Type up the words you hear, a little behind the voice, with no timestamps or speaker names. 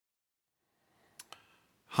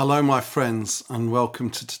Hello, my friends, and welcome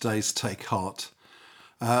to today's Take Heart.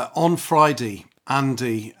 On Friday,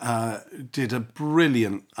 Andy did a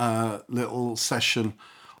brilliant little session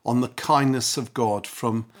on the kindness of God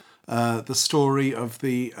from the story of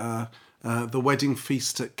the wedding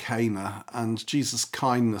feast at Cana and Jesus'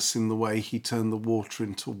 kindness in the way he turned the water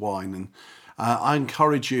into wine. And I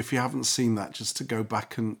encourage you, if you haven't seen that, just to go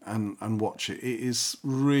back and watch it. It is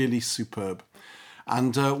really superb.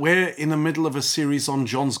 And we're in the middle of a series on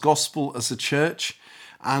John's Gospel as a church.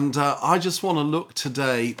 And I just want to look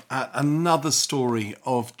today at another story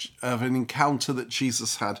of an encounter that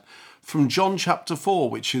Jesus had from John chapter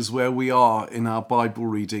 4, which is where we are in our Bible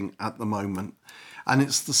reading at the moment. And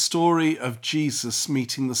it's the story of Jesus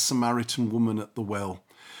meeting the Samaritan woman at the well.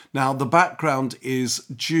 Now, the background is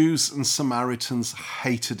Jews and Samaritans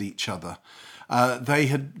hated each other.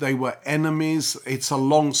 They were enemies. It's a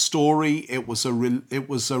long story. It was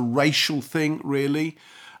a racial thing, really,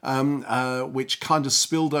 which kind of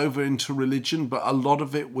spilled over into religion, but a lot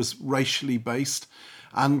of it was racially based.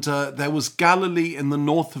 And there was Galilee in the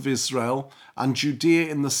north of Israel and Judea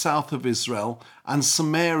in the south of Israel, and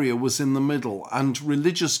Samaria was in the middle. And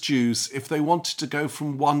religious Jews, if they wanted to go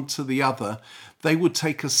from one to the other, they would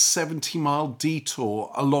take a 70-mile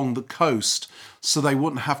detour along the coast so they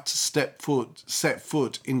wouldn't have to set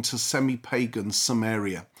foot into semi-pagan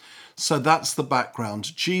Samaria. So that's the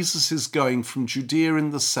background. Jesus is going from Judea in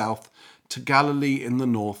the south to Galilee in the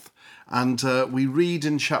north. And we read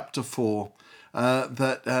in chapter 4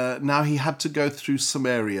 that now he had to go through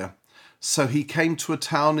Samaria. So he came to a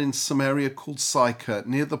town in Samaria called Sychar,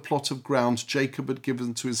 near the plot of ground Jacob had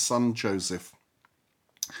given to his son Joseph.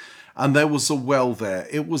 And there was a well there.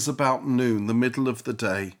 It was about noon, the middle of the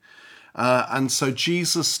day. And so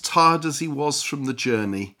Jesus, tired as he was from the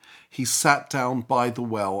journey, he sat down by the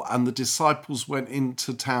well, and the disciples went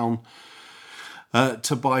into town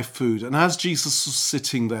to buy food. And as Jesus was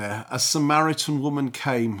sitting there, a Samaritan woman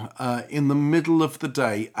came in the middle of the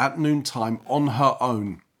day at noontime on her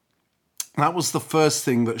own. That was the first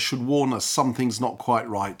thing that should warn us something's not quite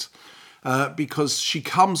right. Because she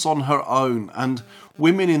comes on her own, and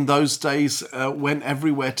women in those days went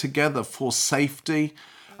everywhere together for safety.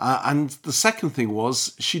 And the second thing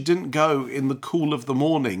was she didn't go in the cool of the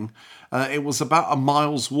morning. It was about a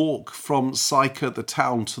mile's walk from Sychar, the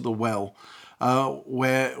town, to the well,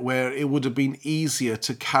 where it would have been easier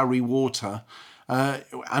to carry water.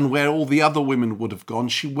 And where all the other women would have gone,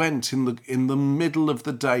 she went in the middle of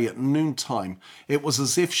the day at noontime. It was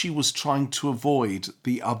as if she was trying to avoid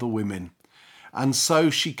the other women. And so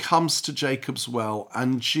she comes to Jacob's well,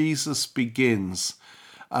 and Jesus begins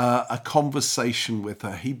a conversation with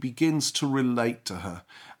her. He begins to relate to her,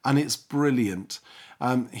 and it's brilliant.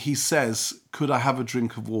 He says, "Could I have a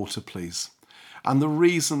drink of water, please?" And the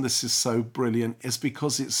reason this is so brilliant is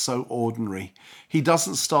because it's so ordinary. He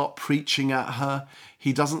doesn't start preaching at her.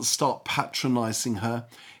 He doesn't start patronizing her.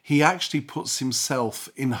 He actually puts himself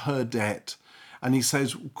in her debt. And he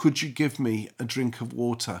says, "Could you give me a drink of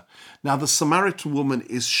water?" Now, the Samaritan woman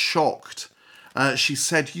is shocked. She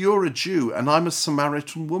said, "You're a Jew and I'm a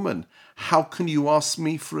Samaritan woman. How can you ask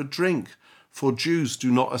me for a drink? For Jews do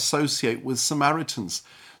not associate with Samaritans."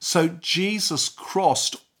 So Jesus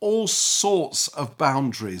crossed all sorts of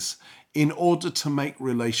boundaries in order to make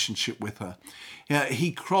relationship with her.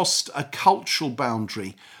 He crossed a cultural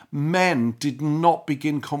boundary. Men did not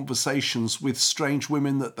begin conversations with strange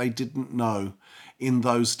women that they didn't know in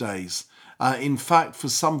those days. In fact, for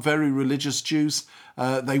some very religious Jews,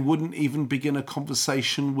 they wouldn't even begin a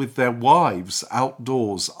conversation with their wives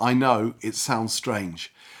outdoors. I know it sounds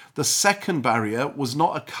strange. The second barrier was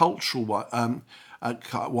not a cultural one.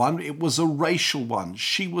 It was a racial one.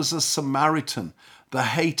 She was a Samaritan, the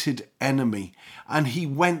hated enemy, and he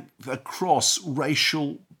went across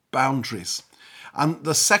racial boundaries. And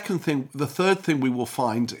the third thing we will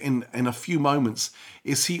find in a few moments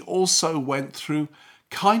is he also went through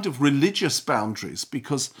kind of religious boundaries,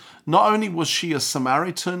 because not only was she a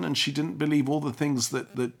Samaritan and she didn't believe all the things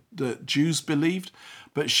that Jews believed,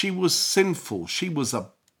 but she was sinful. She was a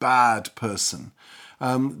bad person.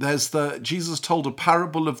 Jesus told a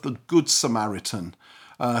parable of the Good Samaritan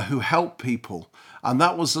who helped people, and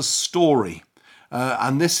that was a story.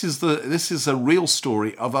 And this is a real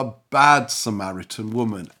story of a bad Samaritan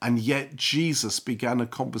woman, and yet Jesus began a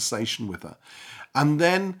conversation with her, and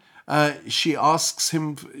then he asks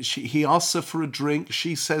her for a drink.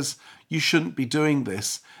 She says, "You shouldn't be doing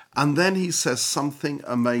this," and then he says something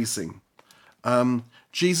amazing.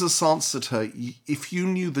 Jesus answered her, "If you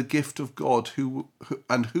knew the gift of God who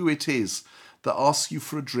it is that asks you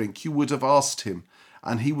for a drink, you would have asked him,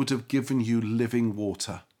 and he would have given you living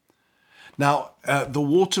water." Now, the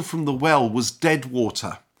water from the well was dead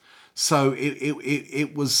water. So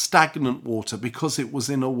it was stagnant water because it was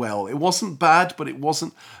in a well. It wasn't bad, but it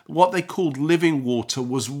wasn't what they called living water,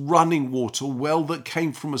 was running water, well that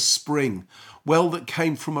came from a spring, well that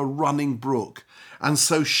came from a running brook. And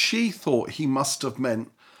so she thought he must have meant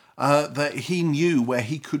that he knew where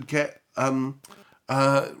he could get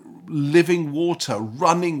living water,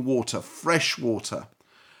 running water, fresh water.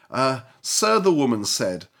 Sir, the woman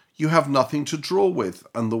said, you have nothing to draw with,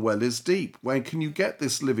 and the well is deep. Where can you get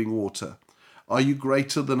this living water? Are you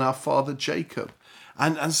greater than our father Jacob?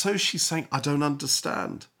 And so she's saying, I don't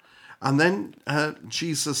understand. And then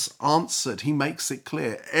Jesus answered, he makes it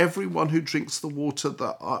clear, everyone who drinks the water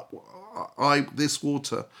that this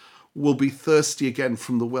water will be thirsty again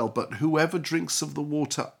from the well, but whoever drinks of the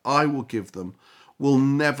water I will give them will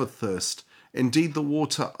never thirst. Indeed, the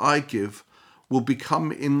water I give will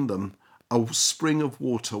become in them a spring of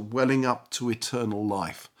water welling up to eternal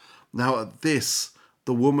life. Now at this,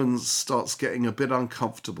 the woman starts getting a bit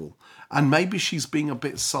uncomfortable, and maybe she's being a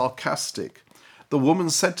bit sarcastic. The woman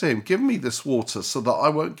said to him, give me this water so that I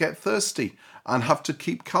won't get thirsty and have to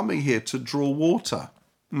keep coming here to draw water.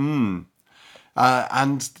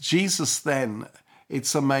 And Jesus then,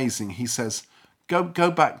 it's amazing, he says,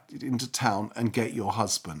 go back into town and get your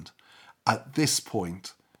husband. At this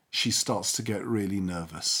point, she starts to get really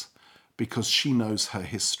nervous because she knows her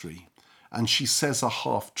history. And she says a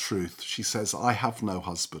half-truth. She says, I have no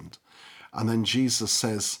husband. And then Jesus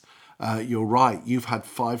says, you're right, you've had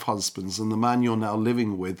 5 husbands, and the man you're now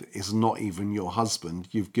living with is not even your husband.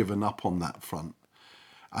 You've given up on that front.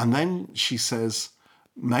 And then she says,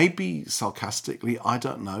 maybe sarcastically, I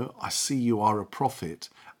don't know, I see you are a prophet.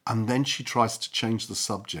 And then she tries to change the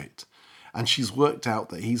subject. And she's worked out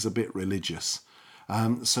that he's a bit religious.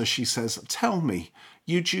 So she says, tell me,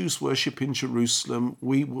 you Jews worship in Jerusalem.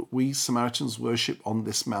 We Samaritans worship on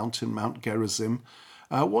this mountain, Mount Gerizim.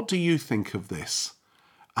 What do you think of this?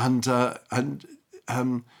 And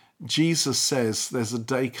Jesus says there's a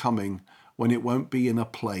day coming when it won't be in a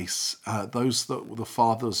place. Those that the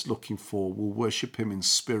Father's looking for will worship him in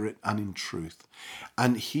spirit and in truth.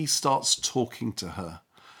 And he starts talking to her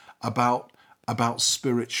about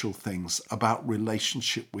spiritual things, about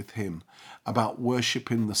relationship with him, about worship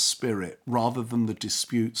in the spirit rather than the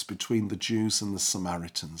disputes between the Jews and the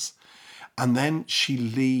Samaritans. And then she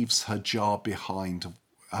leaves her jar behind,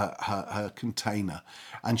 her container,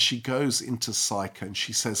 and she goes into Sychar and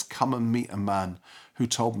she says, come and meet a man who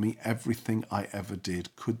told me everything I ever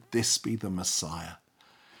did. Could this be the Messiah?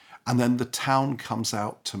 And then the town comes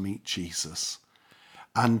out to meet Jesus.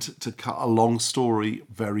 And to cut a long story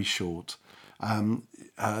very short,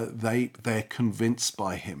 they're convinced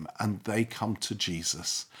by him and they come to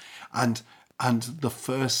Jesus. And the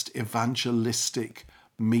first evangelistic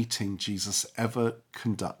meeting Jesus ever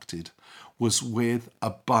conducted was with a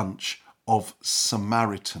bunch of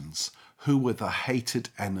Samaritans who were the hated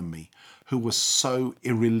enemy, who were so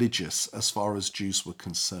irreligious as far as Jews were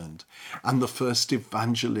concerned. And the first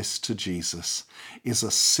evangelist to Jesus is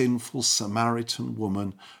a sinful Samaritan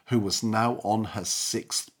woman who was now on her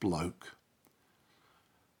 6th bloke.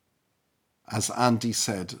 As Andy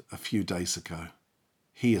said a few days ago,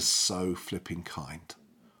 he is so flipping kind.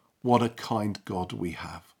 What a kind God we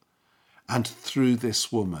have. And through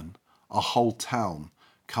this woman, a whole town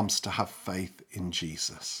comes to have faith in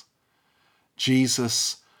Jesus.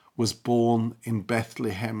 Jesus was born in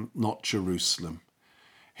Bethlehem, not Jerusalem.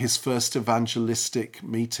 His first evangelistic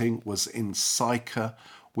meeting was in Sychar,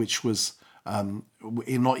 which was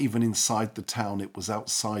not even inside the town, it was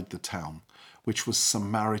outside the town, which was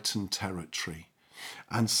Samaritan territory.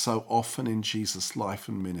 And so often in Jesus' life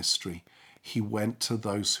and ministry, he went to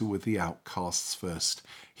those who were the outcasts first.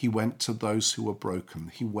 He went to those who were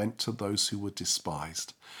broken. He went to those who were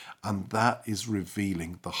despised. And that is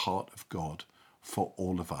revealing the heart of God for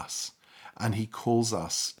all of us. And he calls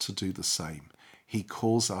us to do the same. He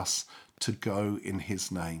calls us to go in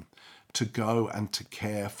his name, to go and to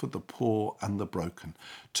care for the poor and the broken,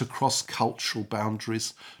 to cross cultural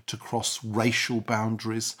boundaries, to cross racial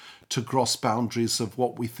boundaries, to cross boundaries of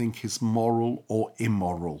what we think is moral or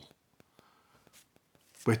immoral.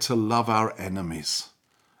 We're to love our enemies,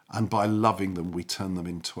 and by loving them, we turn them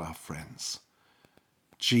into our friends.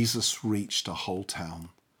 Jesus reached a whole town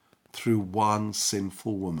through one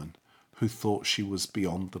sinful woman who thought she was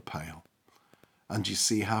beyond the pale. And you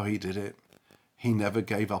see how he did it? He never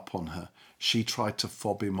gave up on her. She tried to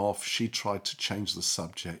fob him off. She tried to change the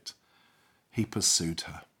subject. He pursued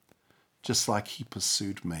her, just like he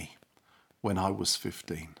pursued me when I was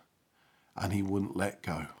 15. And he wouldn't let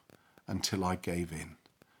go until I gave in.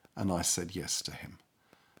 And I said yes to him.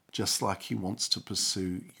 just like he wants to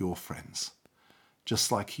pursue your friends,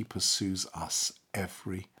 just like he pursues us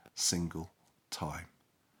every single time.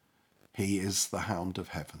 He is the hound of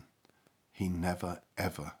heaven. He never,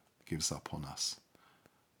 ever gives up on us.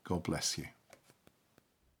 God bless you.